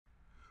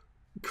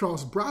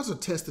Cross-browser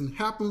testing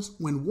happens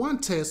when one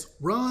test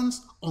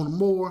runs on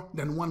more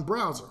than one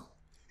browser.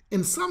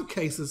 In some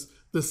cases,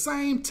 the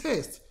same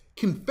test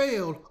can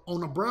fail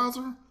on a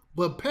browser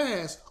but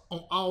pass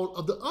on all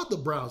of the other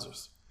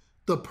browsers.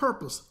 The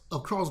purpose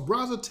of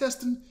cross-browser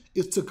testing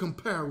is to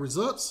compare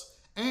results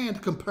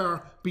and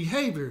compare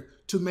behavior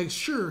to make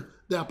sure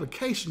the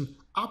application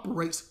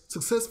operates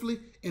successfully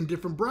in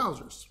different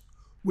browsers.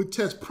 With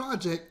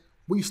TestProject,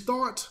 we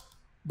start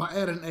by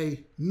adding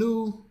a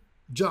new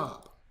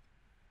job.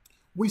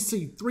 We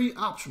see three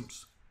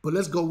options, but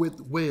let's go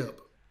with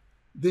web.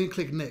 Then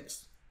click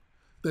next.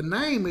 The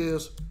name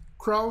is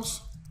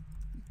cross-browser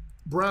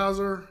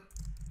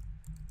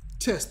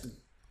testing,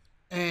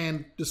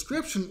 and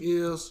description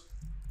is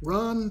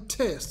run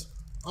tests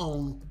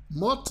on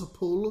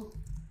multiple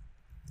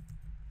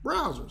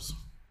browsers.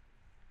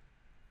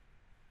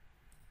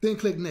 Then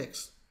click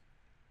next.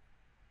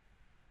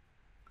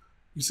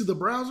 You see the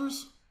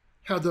browsers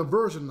have their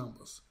version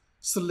numbers.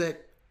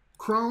 Select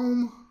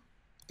Chrome,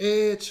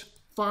 Edge,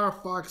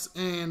 Firefox,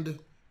 and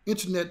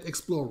Internet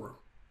Explorer.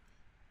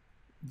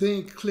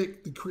 Then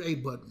click the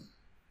Create button.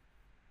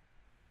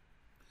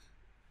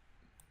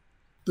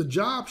 The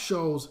job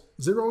shows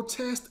 0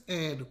 tests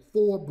and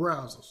 4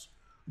 browsers.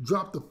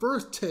 Drop the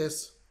first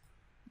test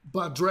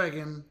by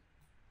dragging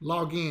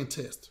Login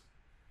Test.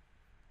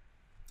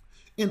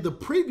 In the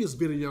previous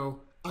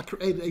video, I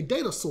created a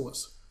data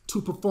source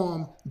to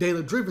perform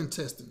data-driven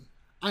testing.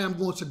 I am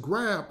going to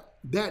grab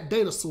that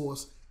data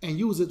source and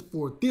use it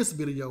for this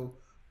video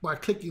by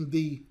clicking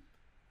the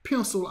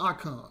pencil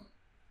icon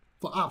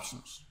for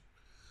options.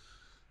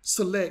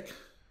 Select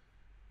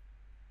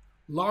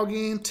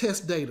Login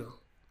Test Data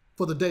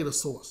for the data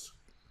source.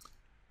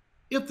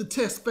 If the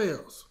test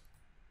fails,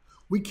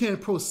 we can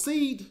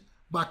proceed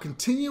by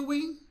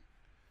continuing,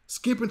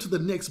 skipping to the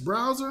next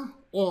browser,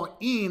 or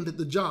end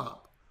the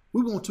job.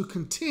 We want to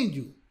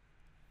continue.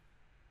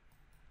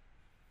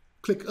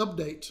 Click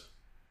Update,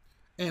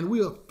 and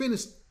we are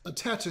finished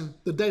attaching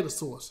the data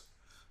source.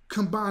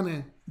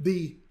 Combining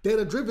the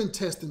data-driven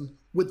testing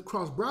with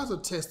cross-browser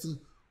testing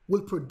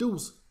will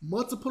produce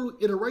multiple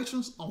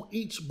iterations on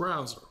each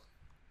browser.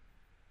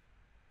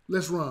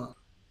 Let's run.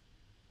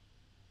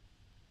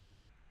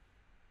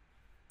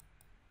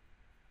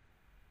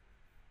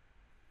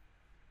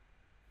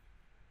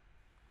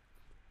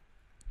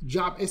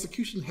 Job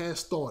execution has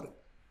started.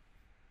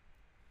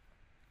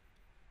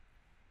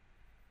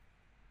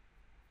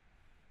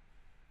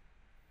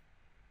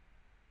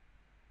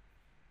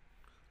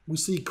 We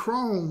see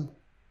Chrome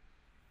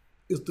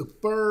is the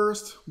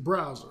first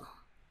browser.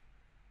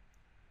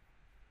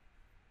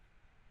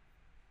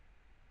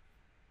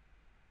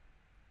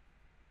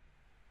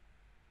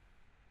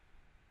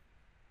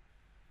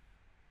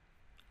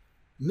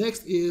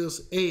 Next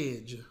is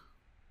Edge.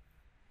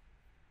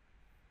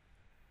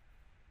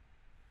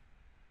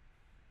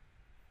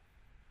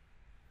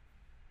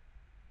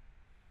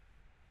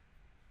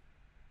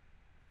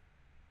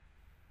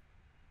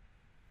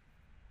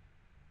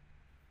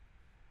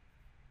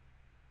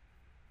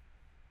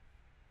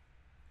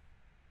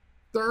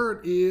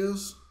 Third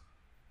is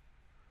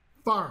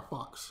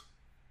Firefox.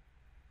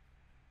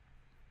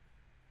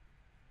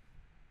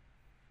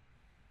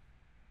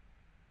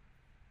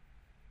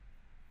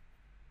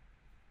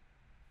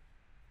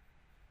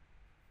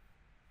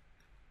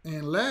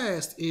 And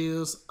last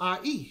is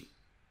IE.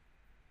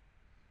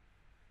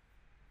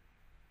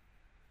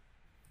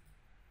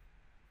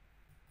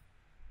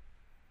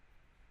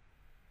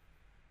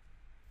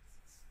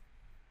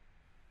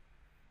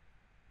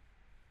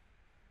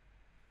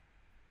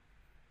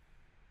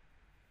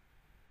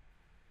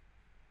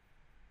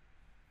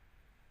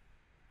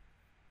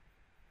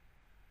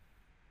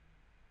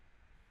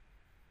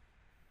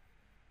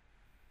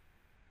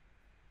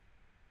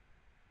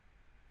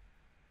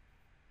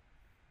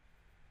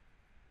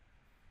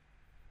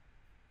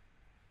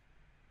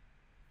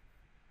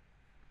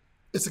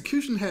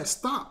 Execution has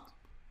stopped,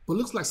 but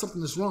looks like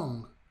something is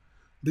wrong.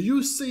 Do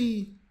you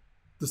see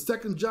the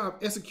second job,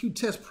 Execute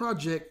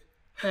TestProject,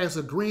 has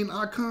a green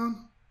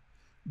icon?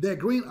 That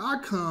green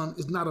icon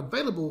is not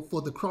available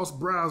for the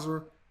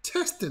cross-browser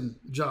testing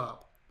job.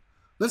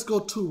 Let's go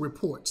to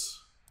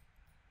Reports.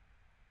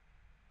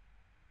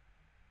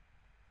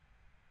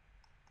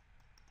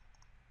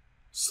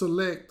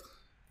 Select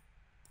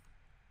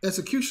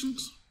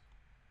Executions,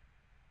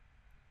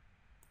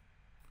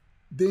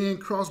 then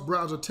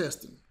cross-browser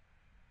testing.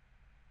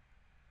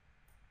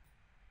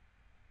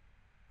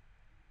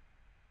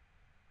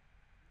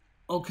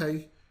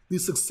 Okay, the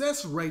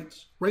success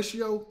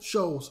ratio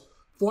shows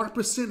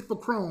 40% for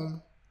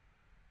Chrome,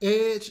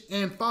 Edge,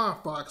 and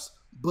Firefox,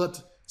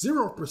 but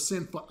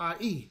 0% for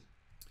IE.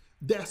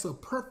 That's a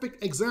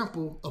perfect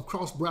example of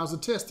cross-browser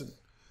testing.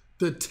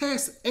 The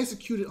test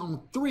executed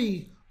on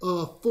 3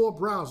 of 4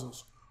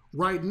 browsers.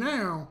 Right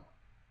now,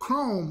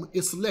 Chrome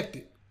is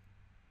selected,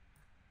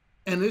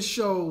 and it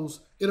shows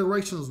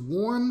iterations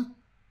 1,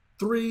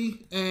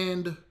 3,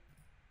 and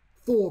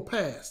 4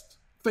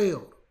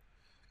 failed.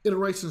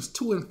 Iterations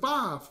 2 and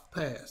 5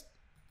 passed.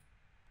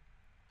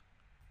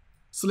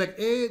 Select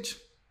Edge,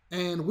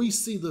 and we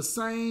see the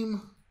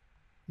same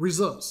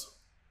results.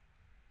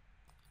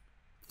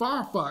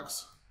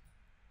 Firefox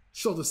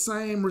shows the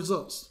same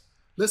results.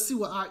 Let's see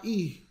what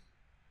IE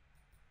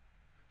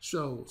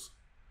shows.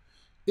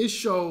 It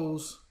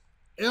shows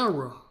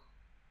error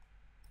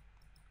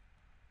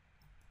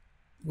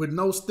with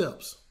no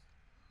steps.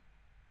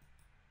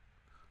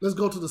 Let's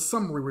go to the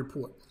summary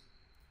report.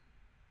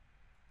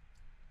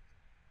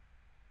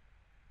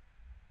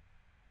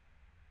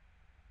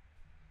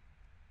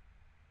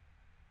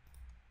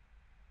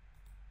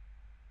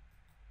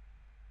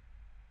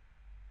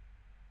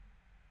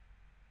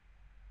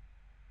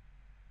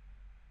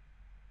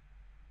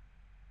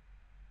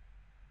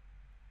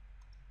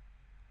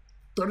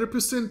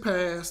 %30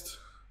 passed,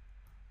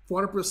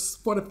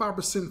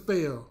 45%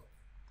 failed.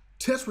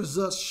 Test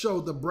results show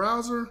the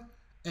browser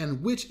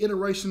and which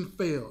iteration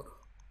failed.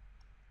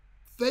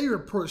 Failure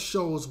report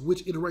shows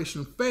which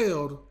iteration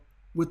failed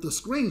with the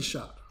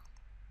screenshot.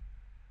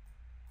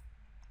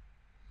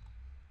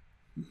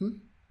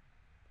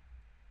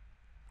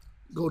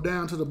 Go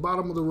down to the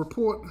bottom of the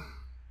report.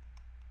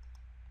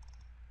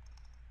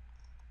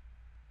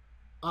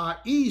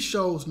 IE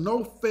shows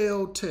no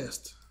failed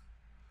test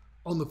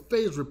on the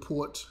phase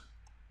report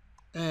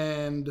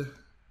and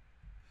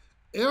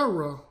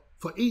error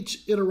for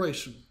each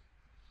iteration.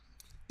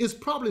 It's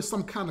probably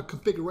some kind of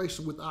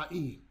configuration with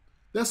IE.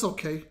 That's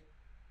okay.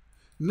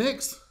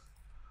 Next,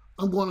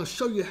 I'm going to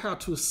show you how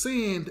to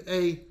send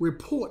a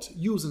report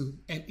using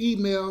an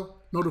email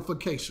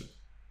notification.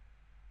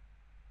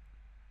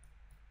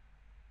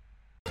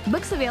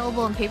 Books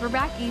available in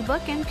paperback,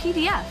 ebook, and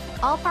PDF.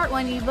 All Part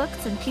 1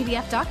 ebooks and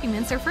PDF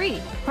documents are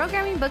free.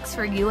 Programming books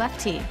for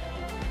UFT.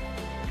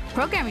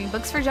 Programming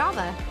books for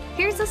Java.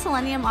 Here's the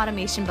Selenium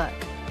automation book.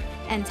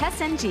 And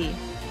TestNG.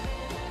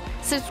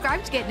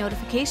 Subscribe to get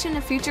notification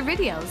of future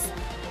videos.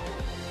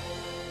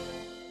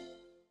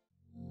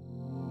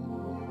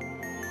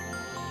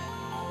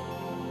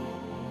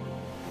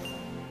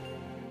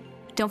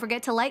 Don't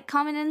forget to like,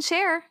 comment, and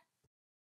share.